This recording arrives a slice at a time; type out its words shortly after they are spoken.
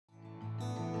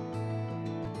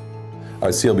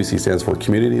CLBC stands for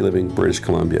Community Living British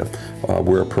Columbia.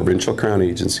 We're a provincial Crown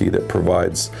agency that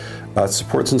provides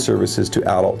supports and services to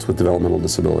adults with developmental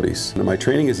disabilities. And my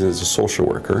training is as a social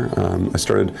worker. I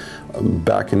started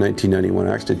back in 1991.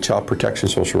 I actually did child protection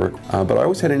social work, but I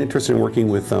always had an interest in working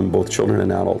with both children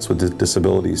and adults with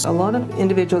disabilities. A lot of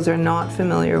individuals are not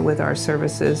familiar with our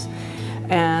services,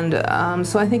 and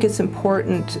so I think it's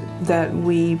important that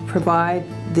we provide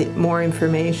more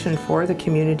information for the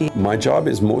community. My job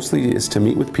is mostly to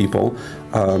meet with people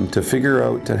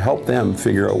to help them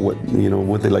figure out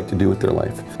what they like to do with their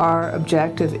life. Our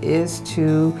objective is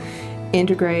to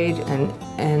integrate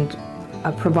and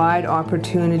provide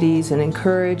opportunities and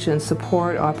encourage and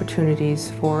support opportunities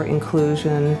for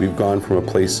inclusion. We've gone from a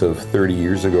place of 30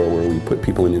 years ago where we put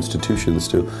people in institutions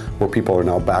to where people are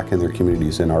now back in their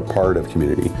communities and are part of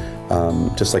community,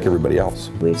 just like everybody else.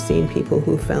 We've seen people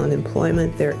who found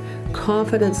employment, their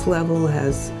confidence level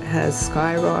has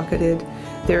skyrocketed.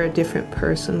 They're a different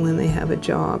person when they have a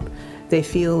job. They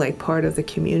feel like part of the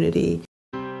community.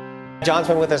 John's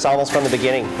been with us almost from the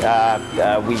beginning.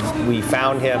 We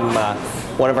found him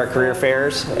one of our career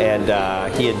fairs, and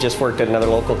he had just worked at another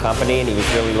local company, and he was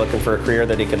really looking for a career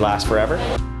that he could last forever.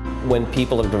 When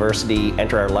people of diversity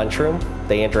enter our lunchroom,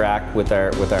 they interact with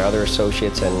our other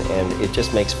associates, and it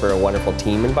just makes for a wonderful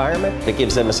team environment. It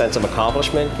gives them a sense of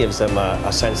accomplishment, gives them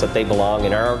a sense that they belong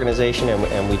in our organization,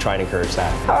 and we try and encourage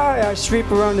that. I sweep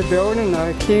around the building,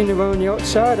 I clean around the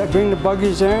outside, I bring the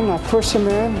buggies in, I push them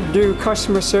in, do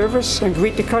customer service, and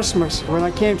greet the customers. When I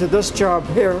came to this job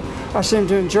here, I seemed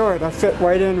to enjoy it. I fit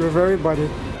right in with everybody.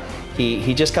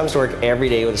 He just comes to work every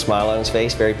day with a smile on his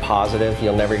face, very positive.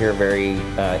 You'll never hear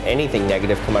anything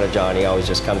negative come out of John. He always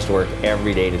just comes to work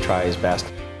every day to try his best.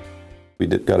 We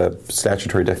got a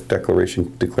statutory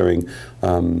declaration declaring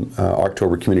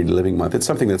October Community Living Month. It's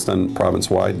something that's done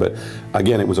province-wide, but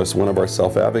again, it was one of our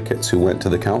self-advocates who went to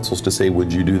the councils to say,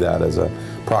 would you do that as a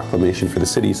proclamation for the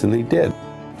cities, and they did.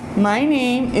 My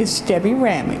name is Debbie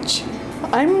Ramage.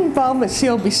 I'm involved with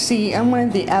CLBC. I'm one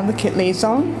of the advocate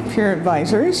liaison peer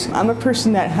advisors. I'm a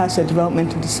person that has a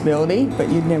developmental disability, but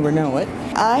you'd never know it.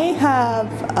 I have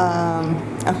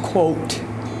a quote,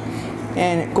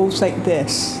 and it goes like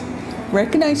this: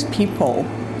 recognize people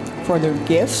for their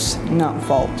gifts, not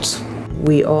faults.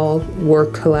 We all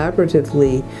work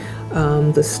collaboratively,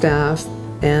 the staff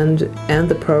and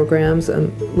the programs.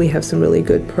 We have some really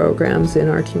good programs in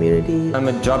our community. I'm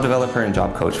a job developer and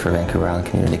job coach for Vancouver Island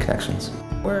Community Connections.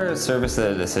 We're a service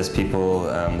that assists people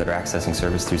that are accessing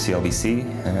service through CLBC,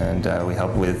 and we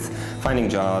help with finding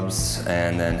jobs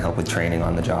and then help with training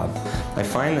on the job. I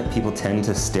find that people tend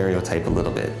to stereotype a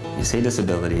little bit. You say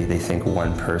disability, they think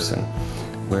one person.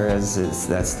 Whereas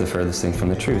that's the furthest thing from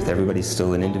the truth. Everybody's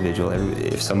still an individual.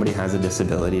 If somebody has a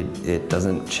disability, it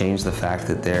doesn't change the fact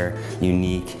that they're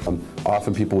unique.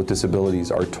 Often people with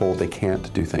disabilities are told they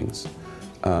can't do things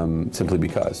simply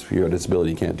because if you have a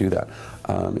disability, you can't do that.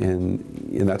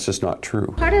 And that's just not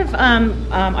true. Part of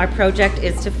our project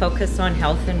is to focus on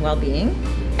health and well-being,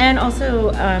 and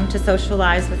also to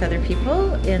socialize with other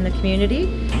people in the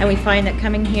community. And we find that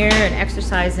coming here and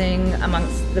exercising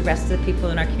amongst the rest of the people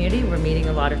in our community, we're meeting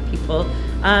a lot of people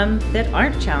that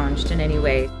aren't challenged in any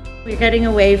way. We're getting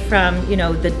away from,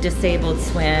 the disabled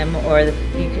swim, or if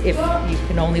you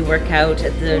can only work out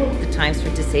at the times for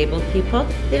disabled people.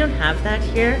 They don't have that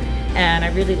here, and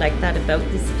I really like that about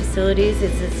these facilities.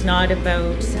 It's not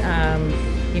about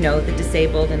the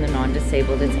disabled and the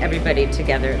non-disabled. It's everybody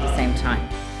together at the same time.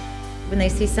 When they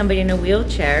see somebody in a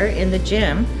wheelchair in the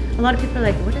gym, a lot of people are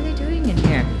like, what are they doing in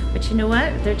here? But you know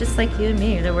what? They're just like you and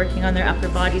me. They're working on their upper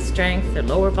body strength, their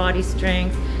lower body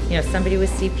strength. Somebody with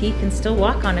CP can still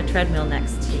walk on a treadmill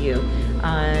next to you.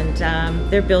 And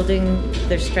they're building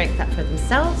their strength up for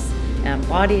themselves,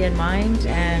 body and mind.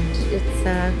 And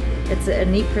it's a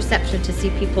neat perception to see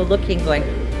people looking, going,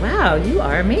 wow, you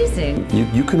are amazing.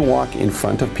 You can walk in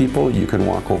front of people, you can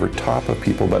walk over top of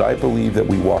people, but I believe that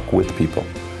we walk with people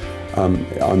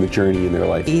on the journey in their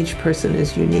life. Each person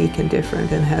is unique and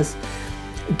different and has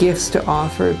gifts to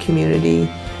offer community.